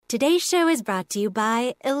Today's show is brought to you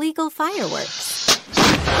by Illegal Fireworks.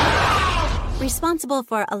 Responsible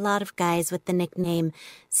for a lot of guys with the nickname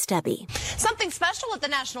Stubby. Something special at the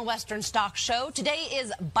National Western Stock Show. Today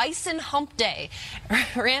is Bison Hump Day.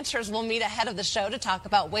 Ranchers will meet ahead of the show to talk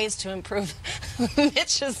about ways to improve.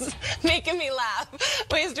 Mitch is making me laugh.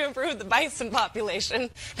 Ways to improve the bison population.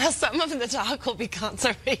 Now, some of the talk will be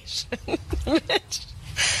conservation. Mitch.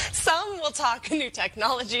 Some will talk new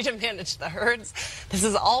technology to manage the herds. This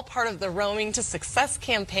is all part of the Roaming to Success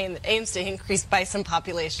campaign that aims to increase bison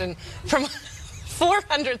population from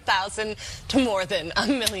 400,000 to more than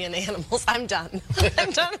 1 million animals. I'm done.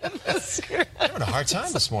 I'm done with this. You're having a hard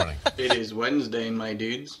time this morning. It is Wednesday, my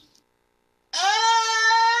dudes.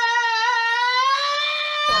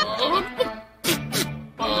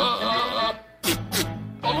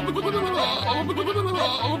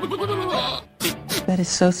 That is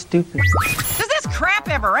so stupid. Does this crap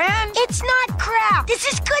ever end? It's not crap. This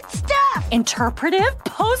is good stuff. Interpretive,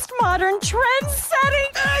 postmodern,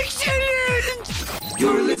 trend-setting. Excellent.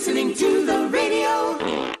 You're listening to the radio.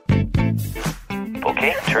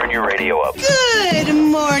 Okay, turn your radio up. Good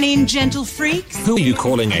morning, gentle freaks. Who are you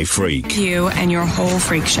calling a freak? You and your whole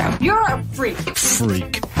freak show. You're a freak.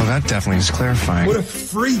 Freak. Well, that definitely is clarifying. What a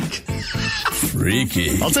freak.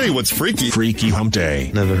 Freaky. I'll tell you what's freaky. Freaky Hump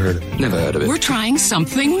Day. Never heard of it. Never heard of it. We're trying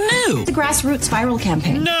something new. The grassroots viral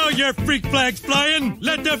campaign. Now your freak flag's flying.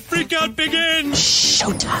 Let the freak out begin.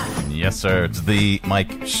 Showtime. Yes, sir. It's the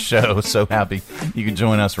Mike Show. So happy you can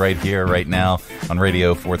join us right here, right now on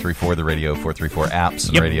Radio 434, the Radio 434 apps,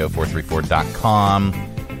 and radio434.com.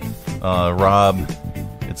 Rob,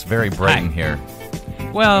 it's very bright in here.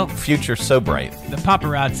 Well, future so bright. The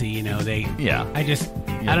paparazzi, you know,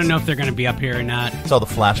 I don't know if they're going to be up here or not. It's all the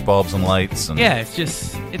flash bulbs and lights. And, it's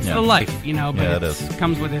the life, you know, but it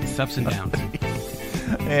comes with its ups and downs.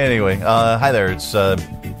 Anyway, hi there. It's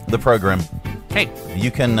the program. Hey.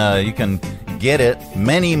 You can get it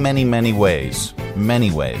many, many, many ways.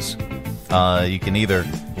 Many ways. You can either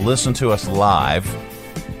listen to us live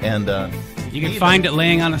and... you can find it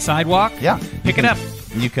laying on the sidewalk. Yeah. Pick it up.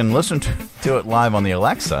 You can listen to it live on the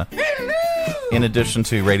Alexa. In addition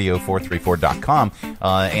to radio434.com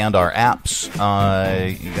and our apps.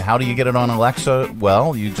 How do you get it on Alexa?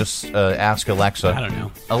 Well, you just ask Alexa. I don't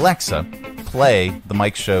know. Alexa, play the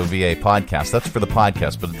Mike Show VA podcast. That's for the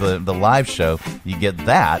podcast, but the live show, you get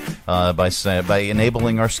that by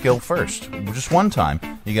enabling our skill first. Just one time,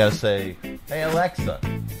 you got to say, "Hey Alexa,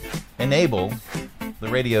 enable the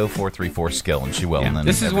Radio 434 skill," and she will. Yeah, and then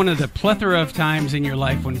this is one of the plethora of times in your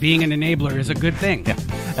life when being an enabler is a good thing. Yeah.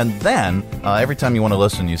 And then, every time you want to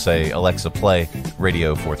listen, you say, "Alexa, play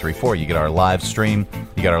Radio 434. You get our live stream,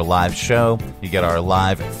 you get our live show, you get our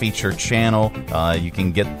live feature channel. You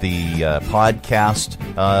can get the podcast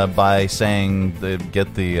by saying,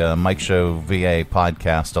 get the Mike Show VA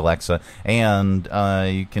podcast, Alexa. And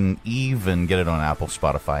you can even get it on Apple,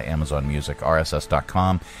 Spotify, Amazon Music,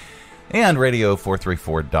 RSS.com. And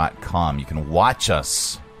radio434.com. You can watch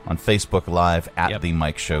us on Facebook Live at the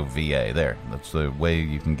Mike Show VA. There. That's the way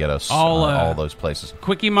you can get us all those places.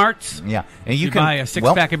 Quickie Marts. Yeah. And you can buy a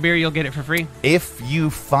six-pack of beer, you'll get it for free. If you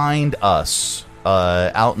find us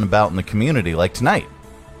out and about in the community, like tonight,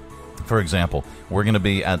 for example, we're going to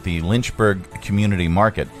be at the Lynchburg Community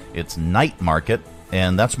Market. It's night market.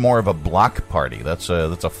 And that's more of a block party. That's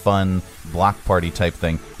a fun block party type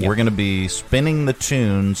thing. Yep. We're going to be spinning the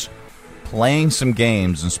tunes, playing some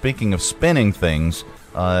games, and speaking of spinning things,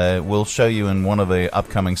 we'll show you in one of the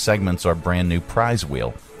upcoming segments our brand new prize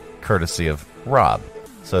wheel, courtesy of Rob.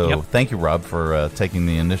 So thank you, Rob, for taking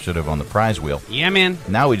the initiative on the prize wheel. Yeah, man.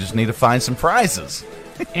 Now we just need to find some prizes.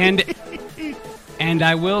 And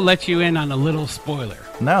I will let you in on a little spoiler.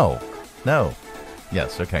 No.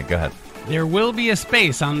 Yes, okay, go ahead. There will be a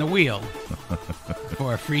space on the wheel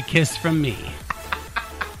for a free kiss from me.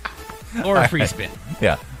 Or a free spin.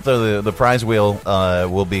 Yeah. So the prize wheel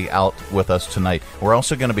will be out with us tonight. We're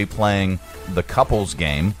also going to be playing the couples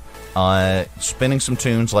game, spinning some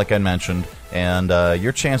tunes, like I mentioned, and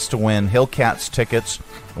your chance to win Hillcats tickets.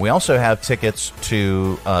 We also have tickets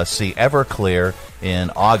to see Everclear in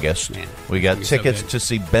August. Man, we got tickets to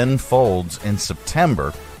see Ben Folds in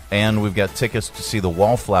September, and we've got tickets to see the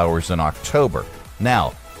Wallflowers in October.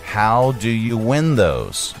 Now, how do you win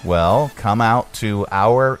those? Well, come out to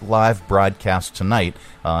our live broadcast tonight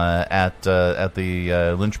at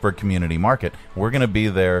the Lynchburg Community Market. We're going to be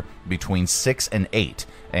there between 6 and 8,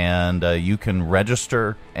 and you can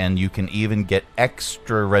register, and you can even get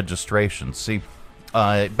extra registrations. See,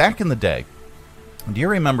 back in the day, do you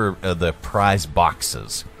remember the prize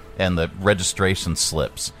boxes and the registration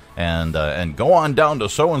slips? and go on down to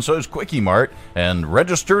so-and-so's Quickie Mart and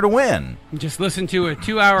register to win. Just listen to a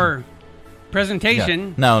 2-hour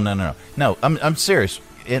presentation. Yeah. No, I'm serious.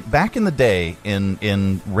 Back in the day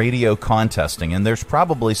in radio contesting, and there's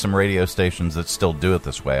probably some radio stations that still do it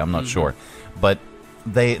this way, I'm not sure, but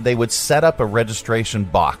they would set up a registration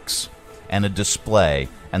box and a display,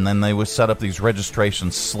 and then they would set up these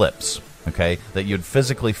registration slips, okay, that you'd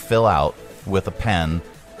physically fill out with a pen,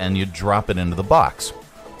 and you'd drop it into the box.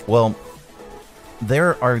 Well,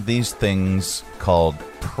 there are these things called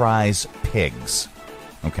prize pigs,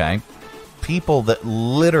 okay? People that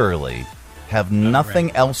literally have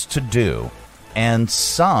nothing else to do, and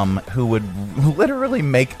some who would literally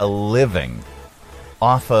make a living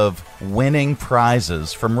off of winning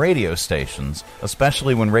prizes from radio stations,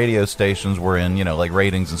 especially when radio stations were in, like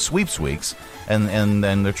ratings and sweeps weeks, and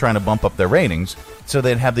they're trying to bump up their ratings, so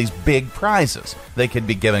they'd have these big prizes. They could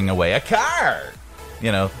be giving away a car.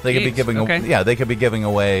 They could be giving they could be giving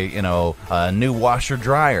away, a new washer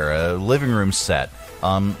dryer, a living room set.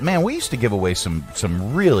 Man, we used to give away some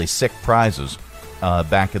really sick prizes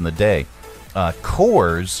back in the day.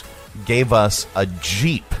 Coors gave us a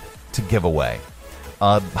Jeep to give away.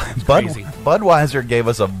 Budweiser gave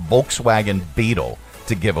us a Volkswagen Beetle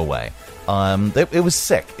to give away. It was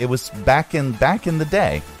sick. It was back in the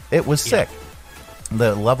day. It was sick.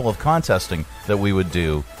 The level of contesting that we would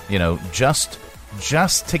do, just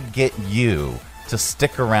to get you to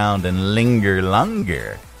stick around and linger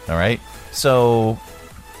longer. All right. So,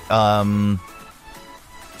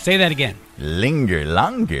 say that again. Linger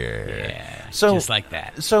longer. Yeah. So just like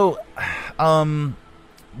that. So,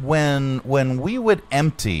 when we would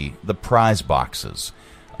empty the prize boxes,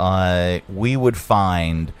 we would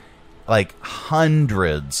find like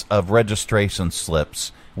hundreds of registration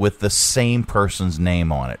slips with the same person's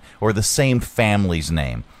name on it or the same family's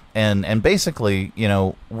name. And basically,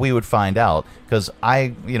 we would find out because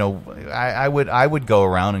I would go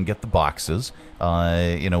around and get the boxes.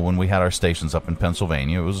 When we had our stations up in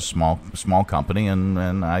Pennsylvania, it was a small company,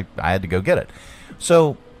 and I had to go get it.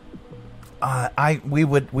 So we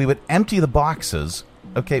would empty the boxes.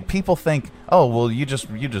 Okay, people think, oh well, you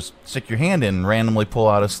just stick your hand in and randomly pull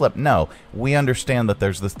out a slip. No, we understand that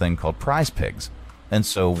there's this thing called prize pigs, and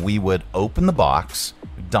so we would open the box,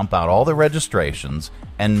 dump out all the registrations,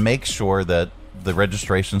 and make sure that the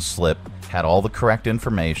registration slip had all the correct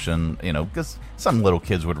information, because some little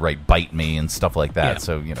kids would write "bite me" and stuff like that. Yeah.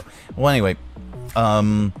 So, well, anyway,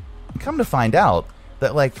 come to find out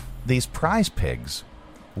that, like, these prize pigs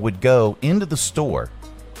would go into the store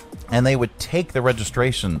and they would take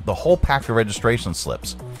the whole pack of registration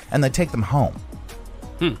slips, and they'd take them home.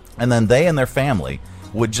 And then they and their family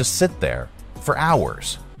would just sit there for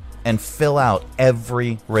hours and fill out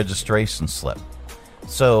every registration slip.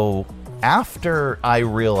 So after I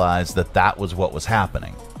realized that was what was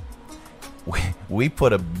happening, we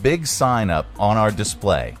put a big sign up on our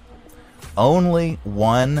display. Only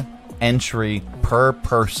one entry per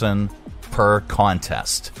person per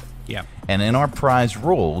contest. Yeah. And in our prize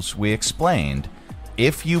rules, we explained,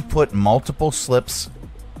 if you put multiple slips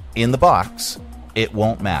in the box, it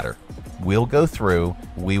won't matter. We'll go through,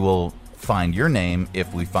 we will find your name.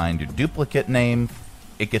 If we find your duplicate name,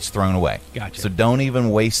 it gets thrown away. Gotcha. So don't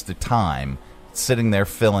even waste the time sitting there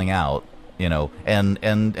filling out,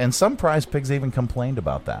 and some prize pigs even complained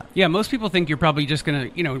about that. Yeah, most people think you're probably just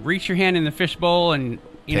going to, reach your hand in the fishbowl and,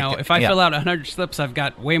 if I fill out 100 slips, I've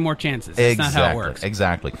got way more chances. That's not how it works.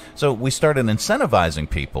 Exactly. So we started incentivizing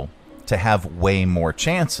people to have way more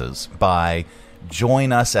chances by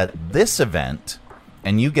join us at this event,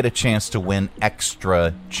 and you get a chance to win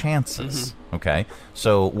extra chances. Okay?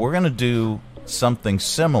 So we're going to do something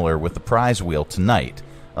similar with the prize wheel tonight,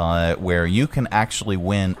 where you can actually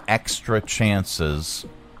win extra chances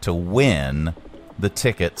to win the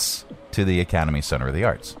tickets to the Academy Center of the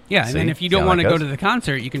Arts. Yeah, and then if you don't want to go to the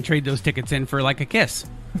concert, you can trade those tickets in for like a kiss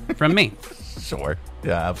from me. Sure.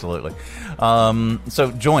 Yeah, absolutely.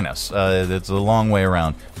 So join us. It's a long way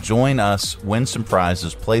around. Join us, win some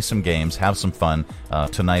prizes, play some games, have some fun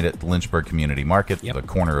tonight at the Lynchburg Community Market, the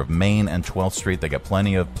corner of Main and 12th Street. They got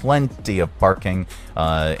plenty of parking,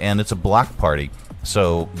 and it's a block party.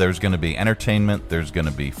 So there's going to be entertainment. There's going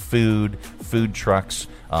to be food trucks.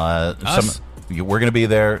 We're going to be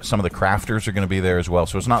there. Some of the crafters are going to be there as well.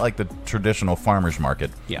 So it's not like the traditional farmer's market.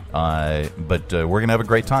 Yeah. But we're going to have a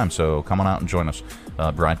great time. So come on out and join us,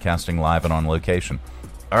 broadcasting live and on location.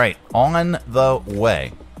 All right. On the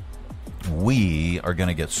way, we are going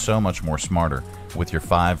to get so much more smarter with your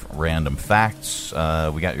 5 random facts.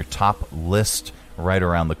 We got your top list right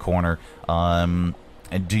around the corner. And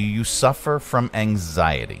do you suffer from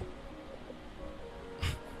anxiety?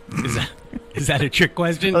 Is that a trick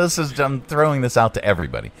question? Well, I'm throwing this out to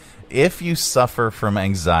everybody. If you suffer from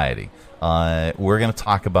anxiety, we're going to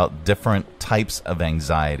talk about different types of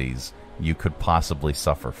anxieties you could possibly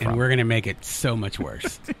suffer from. And we're going to make it so much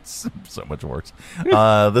worse. So much worse.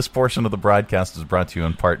 This portion of the broadcast is brought to you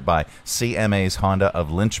in part by CMA's Honda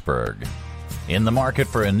of Lynchburg. In the market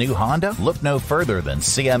for a new Honda? Look no further than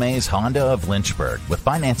CMA's Honda of Lynchburg, with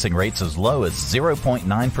financing rates as low as 0.9%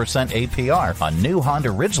 APR on new Honda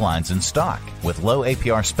Ridgelines in stock, with low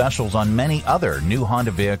APR specials on many other new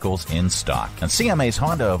Honda vehicles in stock. And CMA's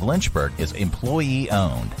Honda of Lynchburg is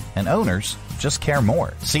employee-owned, and owners just care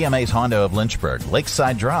more. CMA's Honda of Lynchburg,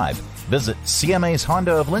 Lakeside Drive. Visit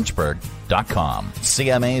CMA'sHondaofLynchburg.com.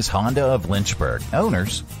 CMA's Honda of Lynchburg.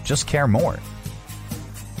 Owners just care more.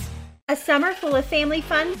 A summer full of family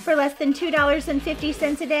fun for less than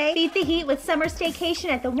 $2.50 a day? Beat the heat with summer staycation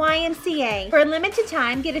at the YMCA. For a limited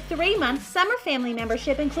time, get a 3-month summer family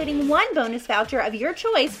membership, including 1 bonus voucher of your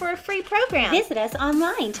choice for a free program. Visit us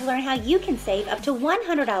online to learn how you can save up to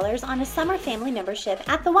 $100 on a summer family membership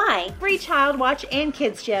at the Y. Free child watch and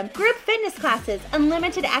kids gym, group fitness classes,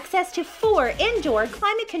 unlimited access to 4 indoor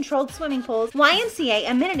climate-controlled swimming pools,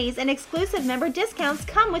 YMCA amenities, and exclusive member discounts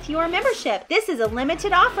come with your membership. This is a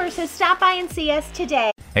limited offer, so stop by and see us today.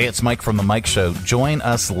 Hey, it's Mike from The Mike Show. Join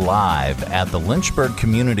us live at the Lynchburg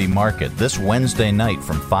Community Market this Wednesday night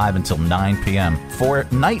from 5 until 9 p.m. for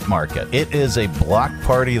Night Market. It is a block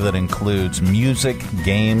party that includes music,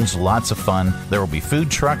 games, lots of fun. There will be food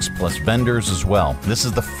trucks plus vendors as well. This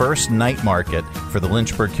is the first night market for the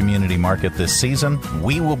Lynchburg Community Market this season.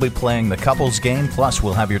 We will be playing the couples game, plus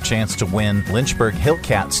we'll have your chance to win Lynchburg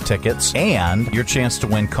Hillcats tickets and your chance to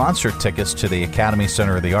win concert tickets to the Academy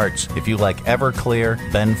Center of the Arts. If you like Everclear,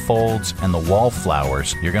 Ben Folds, and the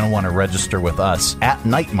Wallflowers, you're going to want to register with us at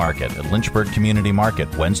Night Market at Lynchburg Community Market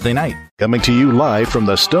Wednesday night. Coming to you live from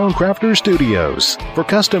the Stonecrafters Studios. For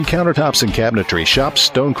custom countertops and cabinetry, shop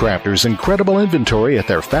Stonecrafters' incredible inventory at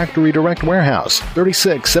their Factory Direct Warehouse,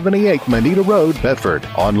 3678 Manita Road, Bedford.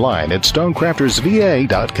 Online at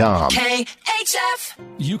stonecraftersva.com. KHF!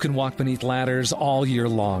 You can walk beneath ladders all year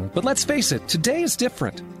long, but let's face it, today is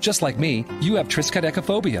different. Just like me, you have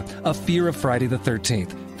triskaidekaphobia, a fear of Friday the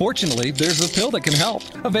 13th. Fortunately, there's a pill that can help.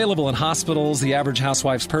 Available in hospitals, the average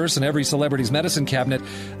housewife's purse, and every celebrity's medicine cabinet,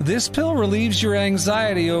 this pill relieves your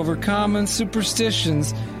anxiety over common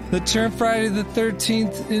superstitions that turn Friday the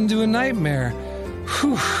 13th into a nightmare.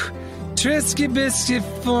 Whew. Trisky biscuit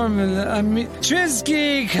formula.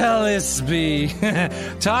 Trisky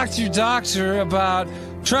Calisby. Talk to your doctor about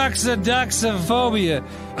truxaduxophobia.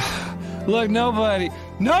 Look, nobody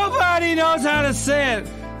knows how to say it.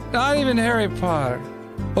 Not even Harry Potter.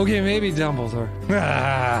 Okay, maybe Dumbledore.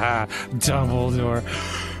 Dumbledore.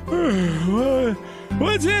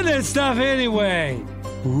 What's in this stuff anyway?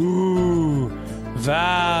 Ooh,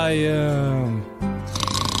 Valium.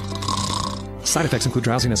 Side effects include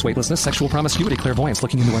drowsiness, weightlessness, sexual promiscuity, clairvoyance,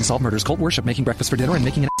 looking into unsolved murders, cult worship, making breakfast for dinner, and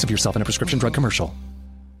making an ass of yourself in a prescription drug commercial.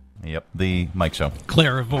 Yep, the Mike Show.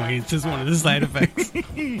 Clairvoyance is one of the side effects.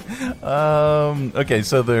 Okay,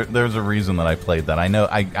 so there's a reason that I played that. I know,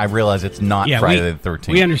 I realize it's not Friday the 13th.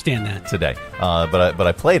 We understand that today, but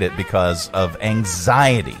I played it because of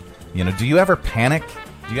anxiety. You know, do you ever panic?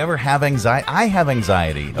 Do you ever have anxiety? I have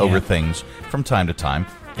anxiety over things from time to time,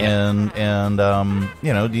 and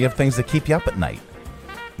you know, do you have things that keep you up at night?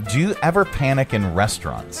 Do you ever panic in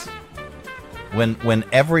restaurants when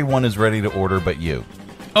everyone is ready to order but you?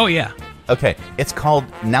 Oh, yeah. Okay, it's called,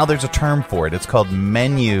 now there's a term for it. It's called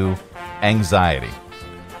menu anxiety.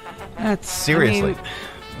 That's seriously.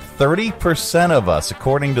 30% of us,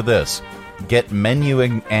 according to this, get menu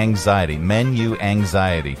anxiety,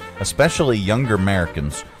 especially younger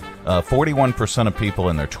Americans. 41% of people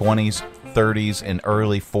in their 20s, 30s, and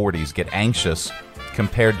early 40s get anxious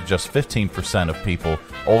compared to just 15% of people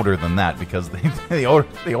older than that, because the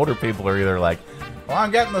older people are either like, well,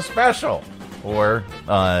 I'm getting the special. Or, you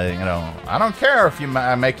know, I don't care if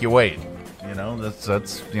I make you wait. You know,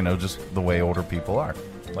 that's you know, just the way older people are,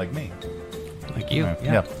 like me, like you.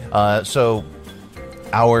 Yeah. So,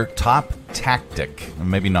 our top tactic,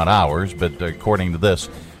 maybe not ours, but according to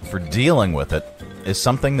this, for dealing with it, is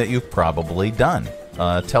something that you've probably done.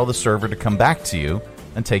 Tell the server to come back to you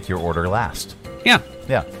and take your order last. Yeah.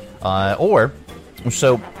 Or,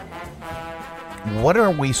 so, what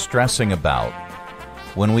are we stressing about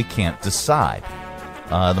when we can't decide?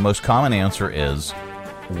 The most common answer is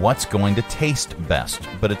what's going to taste best,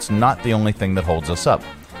 but it's not the only thing that holds us up.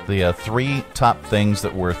 The 3 top things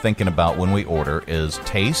that we're thinking about when we order is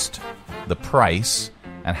taste, the price,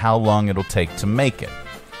 and how long it'll take to make it.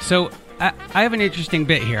 So I have an interesting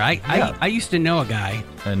bit here. I used to know a guy,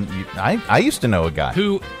 and I used to know a guy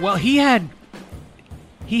who, well, he had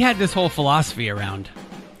this whole philosophy around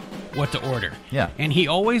what to order. Yeah, and he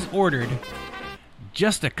always ordered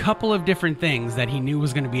just a couple of different things that he knew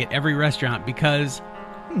was going to be at every restaurant because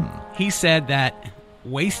he said that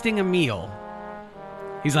wasting a meal.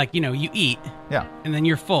 He's like, you eat, and then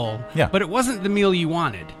you're full, but it wasn't the meal you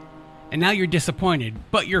wanted, and now you're disappointed,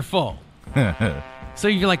 but you're full. So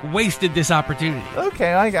you wasted this opportunity.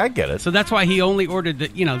 Okay, I get it. So that's why he only ordered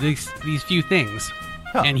these few things,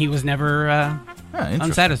 and he was never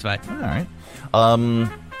unsatisfied. All right.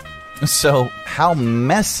 So how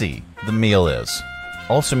messy the meal is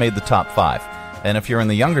also made the top 5. And if you're in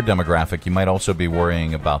the younger demographic, you might also be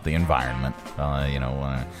worrying about the environment.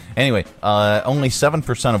 Anyway, only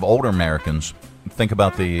 7% of older Americans think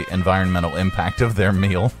about the environmental impact of their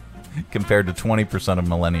meal, compared to 20% of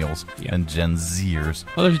millennials and Gen Zers.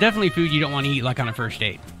 Well, there's definitely food you don't want to eat on a first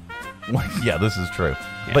date. Yeah, this is true.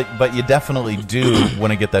 Yeah. But you definitely do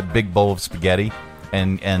want to get that big bowl of spaghetti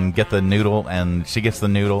and get the noodle, and she gets the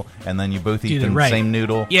noodle, and then you both eat the same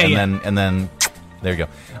noodle, and then there you go.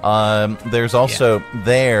 There's also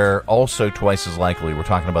they're also twice as likely, we're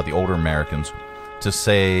talking about the older Americans, to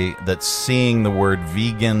say that seeing the word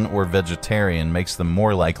vegan or vegetarian makes them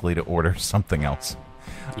more likely to order something else.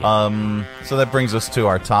 Yeah. So that brings us to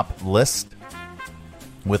our top list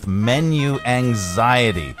with menu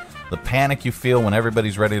anxiety, the panic you feel when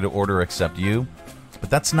everybody's ready to order except you. But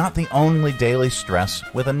that's not the only daily stress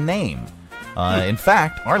with a name. In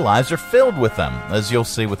fact, our lives are filled with them, as you'll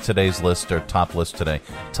see with today's list, or top list today,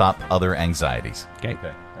 top other anxieties. Okay.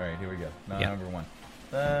 All right, here we go. Number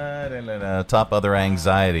 1. Top other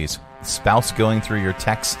anxieties. Spouse going through your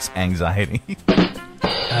texts anxiety.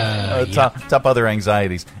 Top other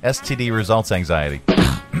anxieties. STD results anxiety.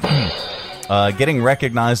 Getting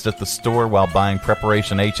recognized at the store while buying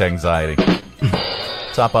Preparation H anxiety.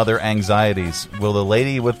 Top other anxieties. Will the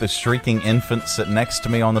lady with the shrieking infant sit next to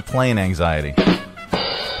me on the plane anxiety.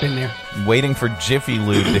 Been there. Waiting for Jiffy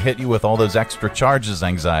Lube to hit you with all those extra charges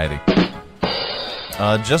anxiety.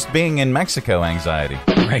 Just being in Mexico anxiety.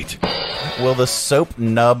 Right. Will the soap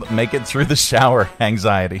nub make it through the shower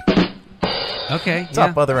anxiety. Okay.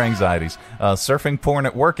 Top other anxieties. Surfing porn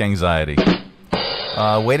at work anxiety.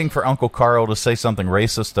 Waiting for Uncle Carl to say something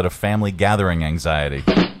racist at a family gathering anxiety.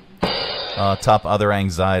 Top other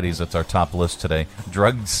anxieties. That's our top list today.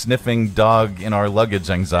 Drug sniffing dog in our luggage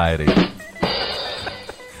anxiety.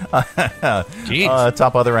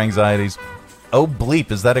 Top other anxieties. Oh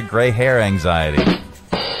bleep! Is that a gray hair anxiety?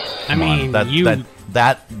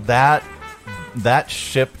 That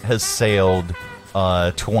ship has sailed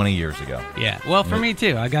 20 years ago. Yeah. Well, for me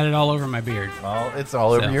too. I got it all over my beard. Well, it's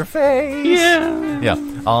all over your face. Yeah. Yeah.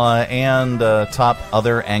 And top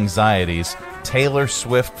other anxieties. Taylor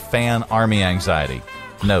Swift fan army anxiety.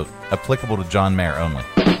 Note, applicable to John Mayer only.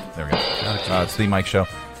 There we go. It's the Mike Show.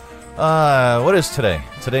 What is today?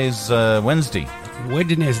 Today's Wednesday.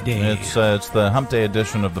 Wednesday. It's the Hump Day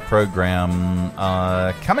edition of the program.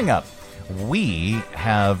 Coming up, we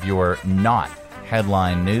have your not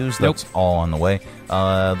headline news. That's all on the way.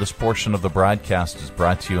 This portion of the broadcast is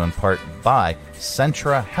brought to you in part by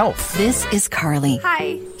Centra Health. This is Carly.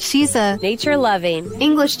 Hi. She's a nature-loving,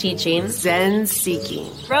 English-teaching, Zen-seeking,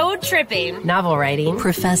 road-tripping, novel-writing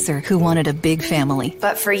professor who wanted a big family.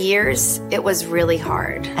 But for years, it was really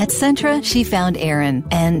hard. At Centra, she found Aaron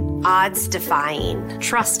and odds-defying,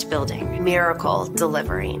 trust-building,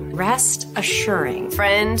 miracle-delivering, rest-assuring,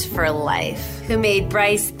 friend for life, who made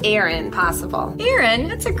Bryce Aaron possible. Aaron,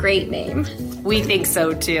 that's a great name. We think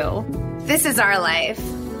so, too. This is our life,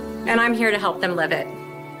 and I'm here to help them live it.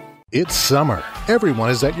 It's summer. Everyone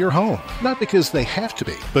is at your home, not because they have to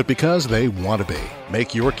be, but because they want to be.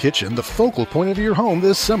 Make your kitchen the focal point of your home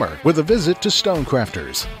this summer with a visit to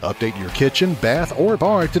Stonecrafters. Update your kitchen, bath, or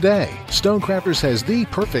bar today. Stonecrafters has the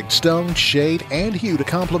perfect stone, shade, and hue to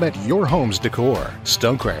complement your home's decor.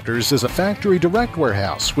 Stonecrafters is a factory direct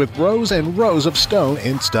warehouse with rows and rows of stone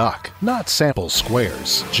in stock. Not sample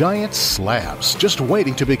squares, giant slabs, just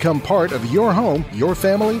waiting to become part of your home, your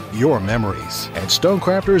family, your memories. And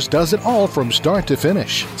Stonecrafters does it all from start to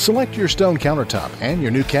finish. Select your stone countertop and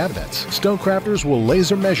your new cabinets. Stonecrafters will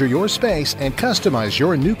laser measure your space and customize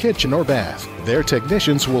your new kitchen or bath. Their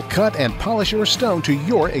technicians will cut and polish your stone to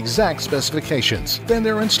your exact specifications. Then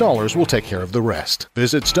their installers will take care of the rest.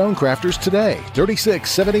 Visit Stonecrafters today,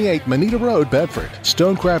 3678 Moneta Road, Bedford.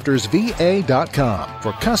 StonecraftersVA.com.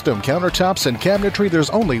 For custom countertops and cabinetry,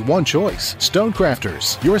 there's only one choice.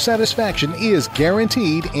 Stonecrafters. Your satisfaction is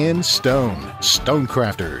guaranteed in stone.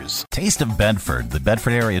 Stonecrafters. Taste of Bedford Bedford. The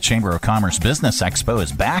Bedford Area Chamber of Commerce Business Expo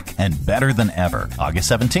is back and better than ever.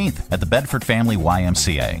 August 17th at the Bedford Family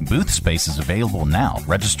YMCA. Booth space is available now.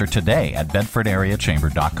 Register today at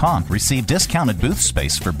bedfordareachamber.com. Receive discounted booth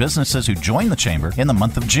space for businesses who join the chamber in the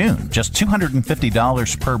month of June. Just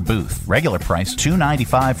 $250 per booth. Regular price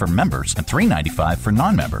 $295 for members and $395 for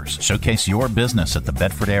non-members. Showcase your business at the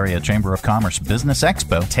Bedford Area Chamber of Commerce Business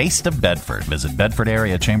Expo, Taste of Bedford. Visit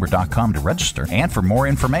bedfordareachamber.com to register and for more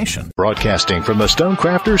information. Broadcasting from the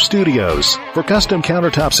Stonecrafters Studios. For custom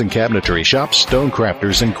countertops and cabinetry, shop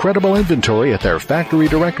Stonecrafters' incredible inventory at their Factory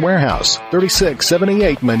Direct Warehouse,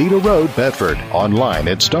 3678 Manita Road, Bedford. Online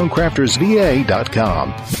at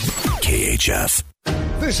stonecraftersva.com. KHF.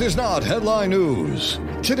 This is not headline news.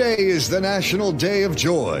 Today is the National Day of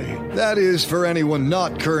Joy. That is for anyone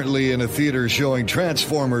not currently in a theater showing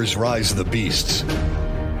Transformers: Rise of the Beasts.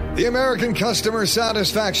 The American Customer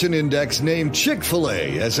Satisfaction Index named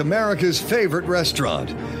Chick-fil-A as America's favorite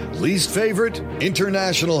restaurant. Least favorite,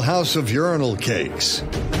 International House of Urinal Cakes.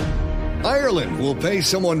 Ireland will pay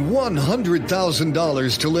someone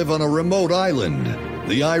 $100,000 to live on a remote island.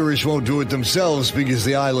 The Irish won't do it themselves because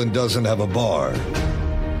the island doesn't have a bar.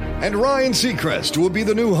 And Ryan Seacrest will be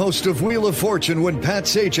the new host of Wheel of Fortune when Pat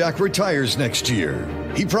Sajak retires next year.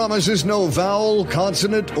 He promises no vowel,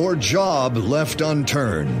 consonant, or job left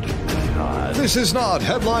unturned. God. This is not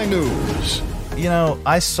headline news. You know,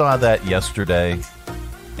 I saw that yesterday,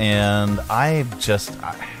 and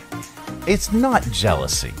it's not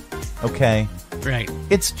jealousy, okay? Right.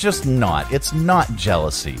 It's just not. It's not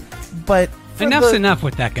jealousy. But enough's enough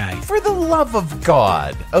with that guy. For the love of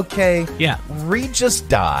God, okay? Yeah. Regis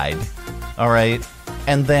died, all right?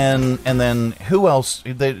 And then who else?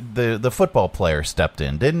 The football player stepped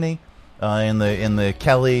in, didn't he? In the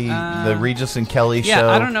Kelly, the Regis and Kelly show. Yeah,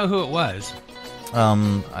 I don't know who it was.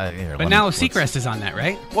 But now Seacrest is on that,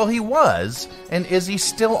 right? Well, he was, and is he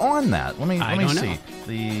still on that? Let me see.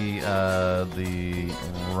 Know. The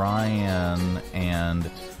Ryan and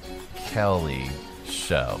Kelly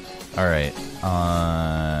show. All right.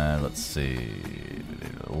 Let's see.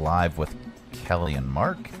 Live with Kelly and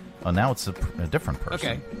Mark. Oh, now it's a different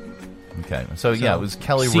person. Okay. So yeah, it was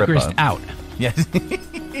Kelly Seacrest Ripa. out. Yeah.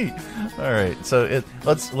 All right. So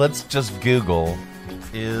let's just Google,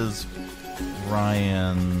 is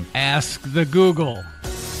Ryan Ask the Google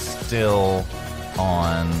still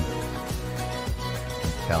on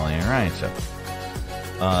Kelly and Ryan show?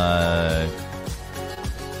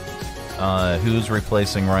 Who's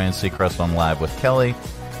replacing Ryan Seacrest on Live with Kelly?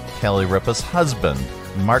 Kelly Ripa's husband,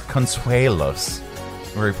 Mark Consuelos,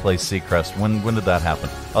 replaced Seacrest. When did that happen?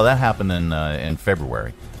 Oh, that happened in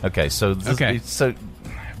February. Okay, so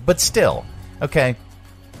but still, okay.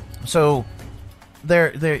 So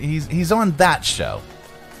he's on that show,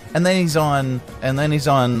 and then he's on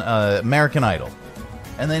American Idol,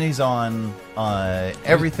 and then he's on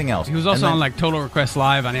everything else. He was also on like Total Request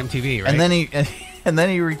Live on MTV, right? And then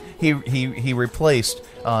he replaced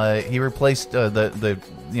the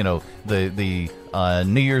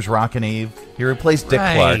New Year's Rockin' Eve. He replaced Dick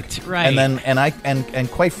Clark, right?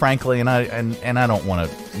 And quite frankly, and I don't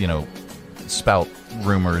want to spout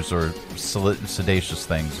rumors or sedacious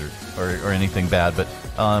things or anything bad, but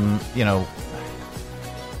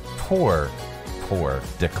poor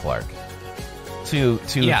Dick Clark to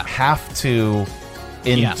have to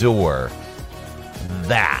endure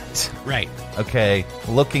that, right? Okay,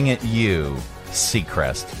 looking at you,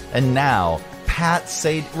 Seacrest, and now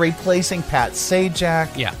replacing Pat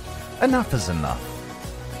Sajak. Yeah, enough is enough.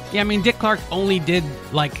 Yeah, I mean, Dick Clark only did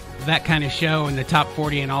like that kind of show in the top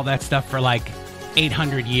 40 and all that stuff for like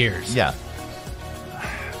 800 years. Yeah,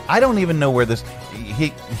 I don't even know where this.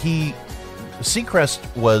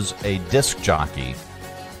 Seacrest was a disc jockey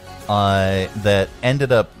that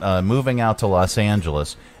ended up moving out to Los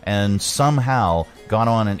Angeles and somehow got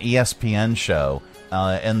on an ESPN show,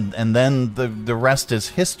 and then the rest is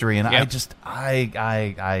history. And yep.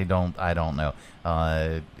 I don't know.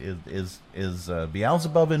 Is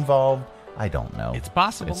Beelzebub involved? I don't know. It's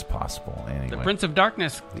possible. It's possible. Anyway, the Prince of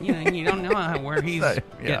Darkness. You don't know where he's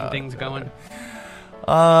getting things going.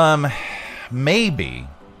 Maybe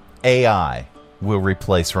AI will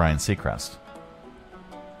replace Ryan Seacrest.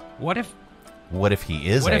 What if he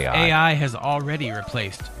is AI? What if AI has already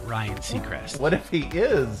replaced Ryan Seacrest? What if he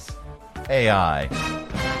is AI?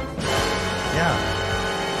 Yeah.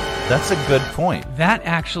 That's a good point. That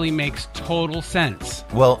actually makes total sense.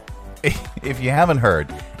 Well, if you haven't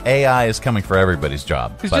heard, AI is coming for everybody's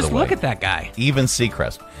job, by the way. Just look at that guy. Even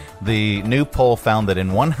Seacrest. The new poll found that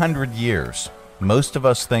in 100 years, Most of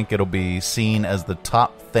us think it'll be seen as the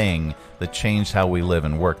top thing that changed how we live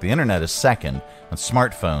and work. The internet is second, and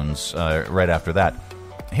smartphones right after that.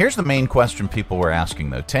 Here's the main question people were asking,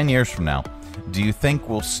 though. 10 years from now, do you think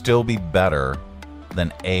we'll still be better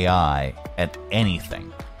than AI at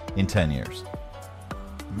anything in 10 years?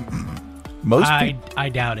 I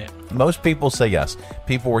doubt it. Most people say yes.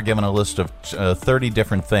 People were given a list of 30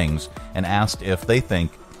 different things and asked if they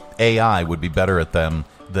think AI would be better at them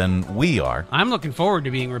than we are. I'm looking forward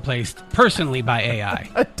to being replaced personally by AI.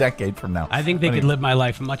 A decade from now. I think they could live my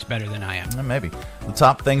life much better than I am. Maybe. The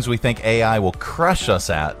top things we think AI will crush us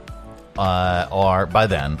at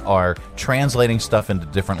are translating stuff into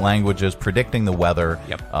different languages, predicting the weather,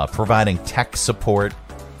 providing tech support.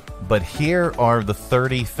 But here are the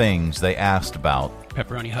 30 things they asked about.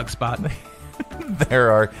 Pepperoni hug spot.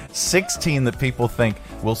 There are 16 that people think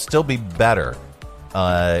will still be better.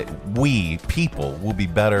 We, people, will be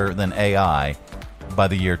better than AI by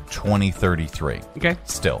the year 2033. Okay.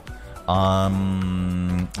 Still.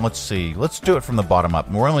 Let's see. Let's do it from the bottom up.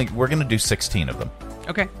 We're going to do 16 of them.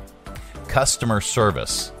 Okay. Customer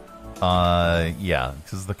service.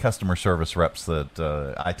 Because the customer service reps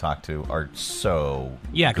that I talk to are so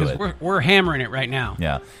because we're hammering it right now.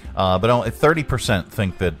 Yeah, but only 30%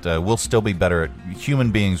 think that we'll still be better at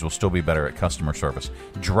human beings will still be better at customer service.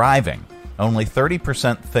 Driving. Only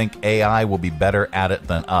 30% think AI will be better at it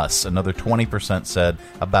than us. Another 20% said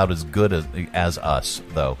about as good as us,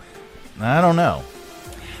 though. I don't know.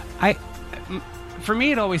 For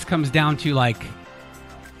me, it always comes down to like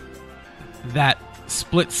that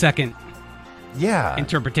split-second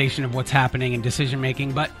interpretation of what's happening and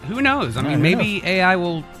decision-making. But who knows? I mean, maybe AI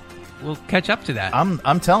will catch up to that.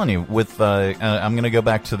 I'm telling you, with I'm going to go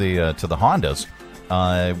back to the Hondas.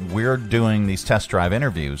 We're doing these test drive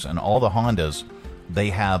interviews, and all the Hondas, they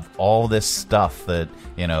have all this stuff that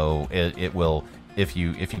it will, if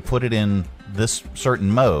you put it in this certain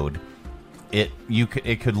mode, it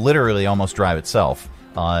could literally almost drive itself.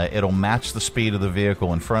 It'll match the speed of the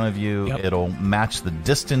vehicle in front of you. Yep. It'll match the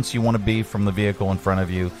distance you want to be from the vehicle in front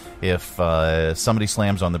of you. If somebody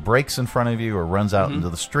slams on the brakes in front of you or runs out into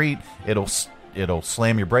the street, it'll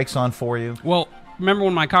slam your brakes on for you. Well, remember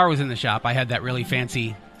when my car was in the shop, I had that really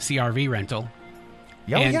fancy CR-V rental.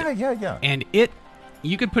 Yeah. And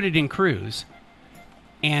you could put it in cruise,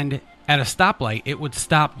 and at a stoplight, it would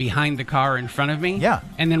stop behind the car in front of me. Yeah.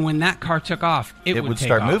 And then when that car took off, it would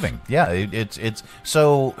start take off. moving. Yeah, it's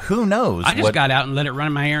so who knows? I just got out and let it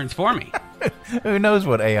run my errands for me. Who knows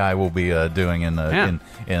what AI will be doing in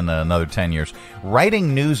another 10 years?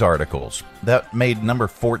 Writing news articles. That made number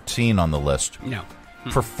 14 on the list. No.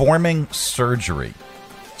 Performing surgery.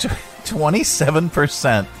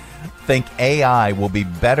 27% think AI will be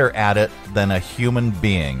better at it than a human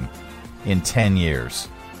being in 10 years.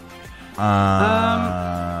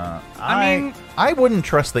 I wouldn't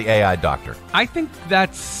trust the AI doctor. I think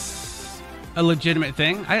that's a legitimate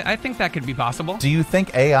thing. I think that could be possible. Do you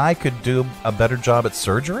think AI could do a better job at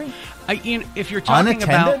surgery? If you're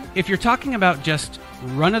talking about just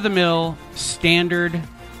run-of-the-mill standard,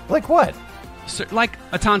 like what? Like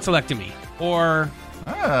a tonsillectomy, or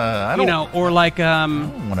I don't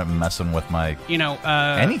want it messing with my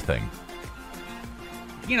anything.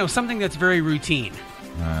 Something that's very routine.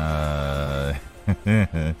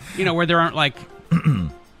 Where there aren't like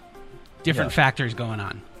different factors going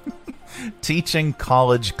on. Teaching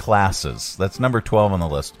college classes. That's number 12 on the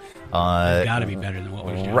list. It's got to be better than what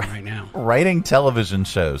we're doing right now. Writing television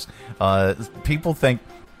shows. People think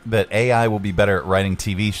that AI will be better at writing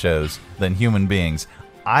TV shows than human beings.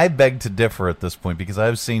 I beg to differ at this point because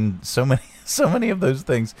I've seen so many of those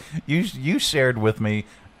things. You shared with me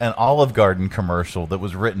an Olive Garden commercial that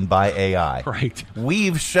was written by AI. Right.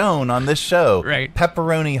 We've shown on this show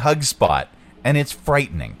Pepperoni Hug Spot, and it's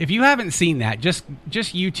frightening. If you haven't seen that, just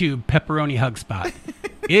YouTube Pepperoni Hug Spot.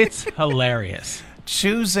 It's hilarious.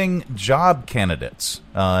 Choosing job candidates,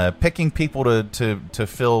 picking people to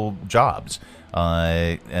fill jobs.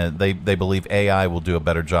 They believe AI will do a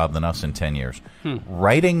better job than us in 10 years.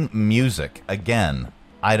 Writing music, again.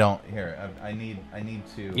 I don't here. I need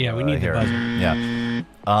to. Yeah, we need the buzzer. Yeah.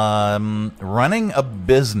 Running a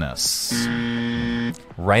business,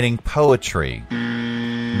 writing poetry,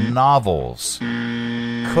 novels,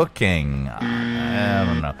 cooking. I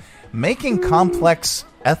don't know. Making complex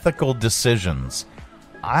ethical decisions.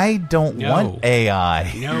 I don't want AI.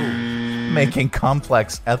 Making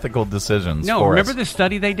complex ethical decisions. No, remember the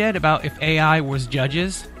study they did about if AI was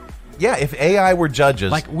judges? Yeah, if AI were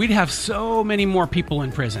judges, like we'd have so many more people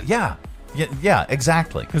in prison. Yeah,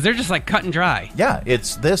 exactly. Because they're just like cut and dry. Yeah,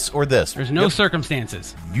 it's this or this. There's no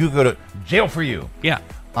circumstances. You go to jail for you. Yeah.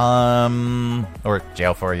 Or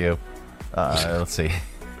jail for you. Let's see.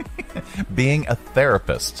 Being a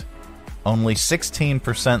therapist. Only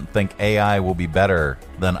 16% think AI will be better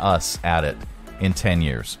than us at it in 10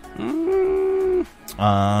 years. No.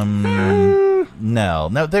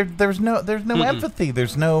 There's no empathy.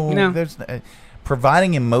 There's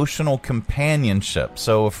providing emotional companionship.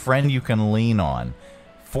 So a friend you can lean on.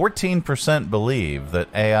 14% believe that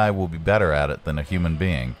AI will be better at it than a human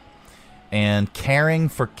being. And caring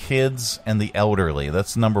for kids and the elderly.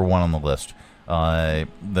 That's number one on the list.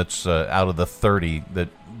 That's out of the 30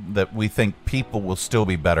 that we think people will still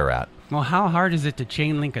be better at. Well, how hard is it to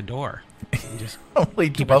chain link a door? Just only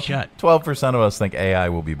keep it shut. 12% of us think AI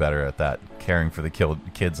will be better at that, caring for the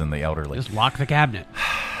kids and the elderly. Just lock the cabinet.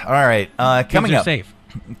 All right, coming up. Safe.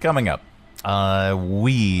 Coming up,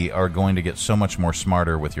 we are going to get so much more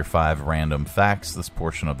smarter with your 5 random facts. This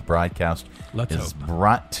portion of the broadcast is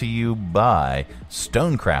brought to you by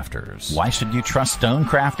Stonecrafters. Why should you trust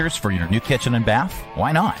Stonecrafters for your new kitchen and bath?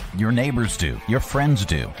 Why not? Your neighbors do, your friends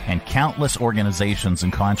do, and countless organizations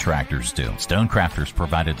and contractors do. Stonecrafters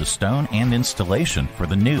provided the stone and installation for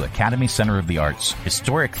the new Academy Center of the Arts,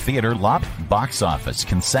 historic theater lobby, box office,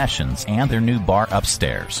 concessions, and their new bar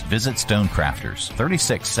upstairs. Visit Stonecrafters,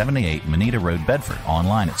 3678 Manita Road, Bedford.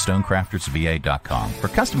 Online at stonecraftersva.com. For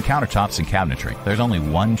custom countertops and cabinetry, there's only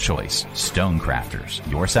one choice: Stonecrafters.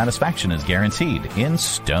 Your satisfaction is guaranteed in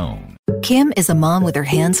stone. Kim is a mom with her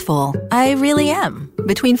hands full. I really am.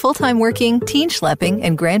 Between full-time working, teen schlepping,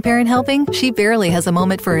 and grandparent helping, she barely has a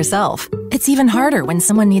moment for herself. It's even harder when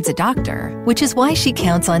someone needs a doctor. Which is why she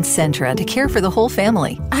counts on Centra to care for the whole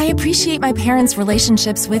family. I appreciate my parents'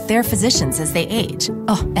 relationships with their physicians as they age.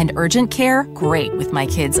 Oh, and urgent care? Great with my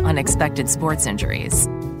kids' unexpected sports injuries.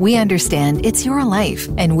 We understand it's your life,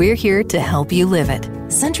 and we're here to help you live it.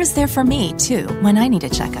 Centra's there for me, too, when I need a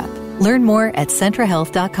checkup. Learn more at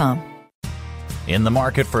CentraHealth.com. In the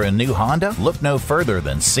market for a new Honda? Look no further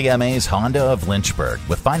than CMA's Honda of Lynchburg.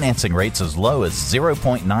 With financing rates as low as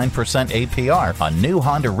 0.9% APR on new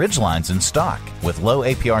Honda Ridgelines in stock, with low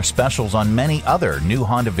APR specials on many other new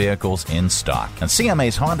Honda vehicles in stock. And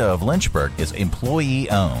CMA's Honda of Lynchburg is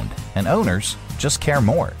employee-owned, and owners just care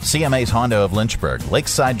more. CMA's Honda of Lynchburg,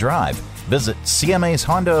 Lakeside Drive. Visit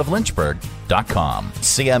CMA'sHondaofLynchburg.com.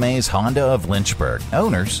 CMA's Honda of Lynchburg.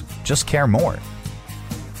 Owners just care more.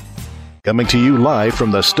 Coming to you live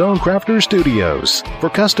from the Stonecrafters Studios. For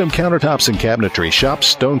custom countertops and cabinetry, shop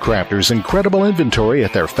Stonecrafters' incredible inventory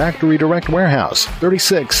at their Factory Direct Warehouse,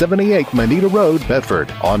 3678 Manita Road,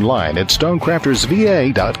 Bedford. Online at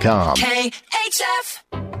stonecraftersva.com. KHF.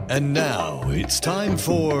 And now it's time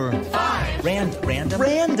for 5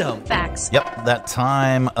 random facts. Yep, that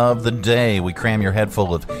time of the day we cram your head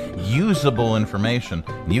full of usable information,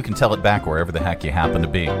 and you can tell it back wherever the heck you happen to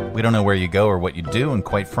be. We don't know where you go or what you do, and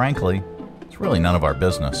quite frankly, it's really none of our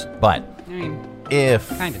business. But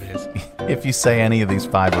if you say any of these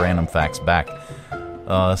 5 random facts back,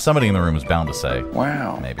 somebody in the room is bound to say,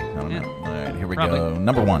 wow. Maybe. I don't know. All right, here we go.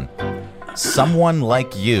 Number 1, Someone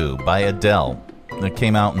Like You by Adele. That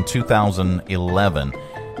came out in 2011.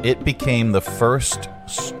 It became the first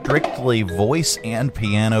strictly voice and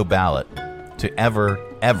piano ballad to ever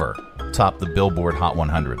top the Billboard Hot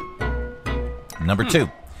 100. Number 2,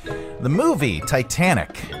 the movie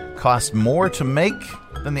Titanic cost more to make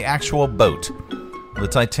than the actual boat. The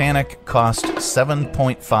Titanic cost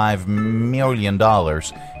 $7.5 million in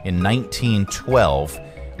 1912,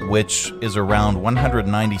 which is around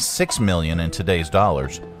 $196 million in today's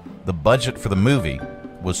dollars. The budget for the movie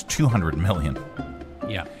was $200 million.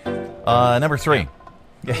 Yeah. Number 3,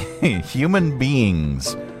 human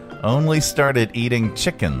beings only started eating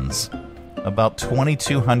chickens about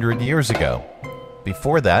 2,200 years ago.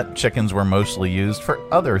 Before that, chickens were mostly used for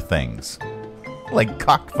other things, like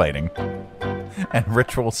cockfighting and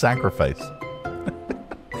ritual sacrifice.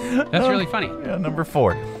 That's really funny. Yeah, number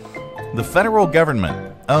 4, the federal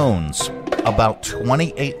government owns about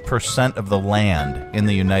 28% of the land in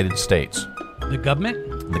the United States. The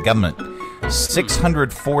government? The government.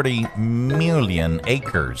 640 million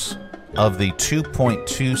acres of the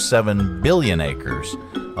 2.27 billion acres.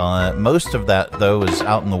 Most of that, though, is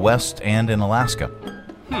out in the West and in Alaska.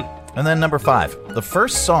 And then number 5, the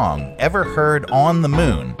first song ever heard on the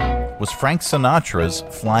moon was Frank Sinatra's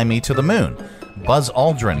Fly Me to the Moon. Buzz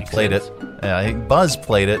Aldrin played it. Buzz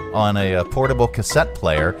played it on a portable cassette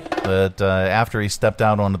player that after he stepped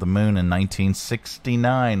out onto the moon in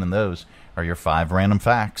 1969. And those are your 5 random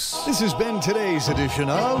facts. This has been today's edition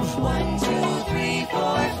of 1, 2, 3, 4,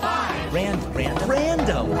 5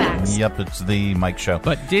 random facts. Yep, it's the Mike Show.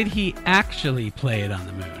 But did he actually play it on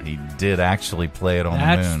the moon? He did actually play it on the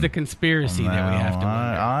moon. That's the conspiracy that we have to wonder.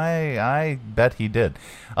 I bet he did.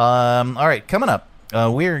 All right, coming up.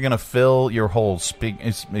 We are going to fill your holes,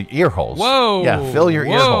 ear holes. Whoa! Yeah, fill your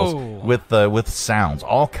ear holes with sounds,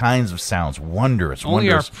 all kinds of sounds, wondrous. Only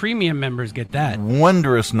our premium members get that.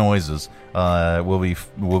 Wondrous noises will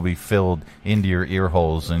be filled into your ear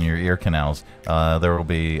holes and your ear canals. There will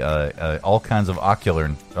be all kinds of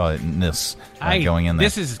ocularness going in there.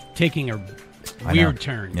 This is taking a weird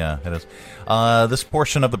turn. Yeah, it is. This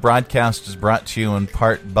portion of the broadcast is brought to you in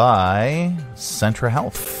part by Centra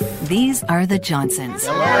Health. These are the Johnsons.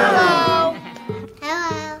 Hello.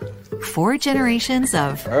 Hello. 4 generations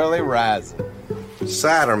of early rising,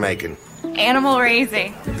 cider making, animal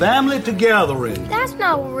raising, family togethering. That's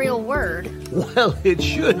not a real word. Well, it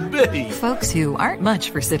should be. Folks who aren't much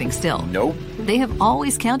for sitting still. Nope. They have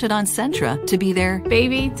always counted on Centra to be their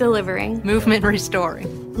baby delivering, movement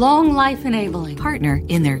restoring, long life enabling partner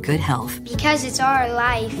in their good health. Because it's our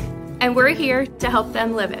life. And we're here to help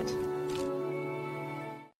them live it.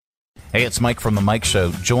 Hey, it's Mike from The Mike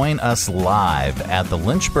Show. Join us live at the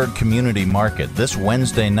Lynchburg Community Market this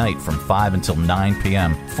Wednesday night from 5 until 9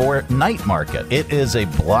 p.m. for Night Market. It is a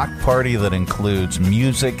block party that includes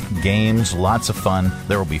music, games, lots of fun.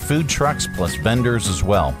 There will be food trucks plus vendors as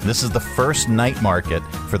well. This is the first night market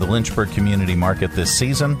for the Lynchburg Community Market this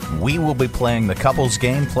season. We will be playing the couples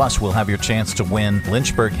game, plus we'll have your chance to win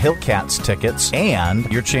Lynchburg Hillcats tickets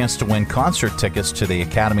and your chance to win concert tickets to the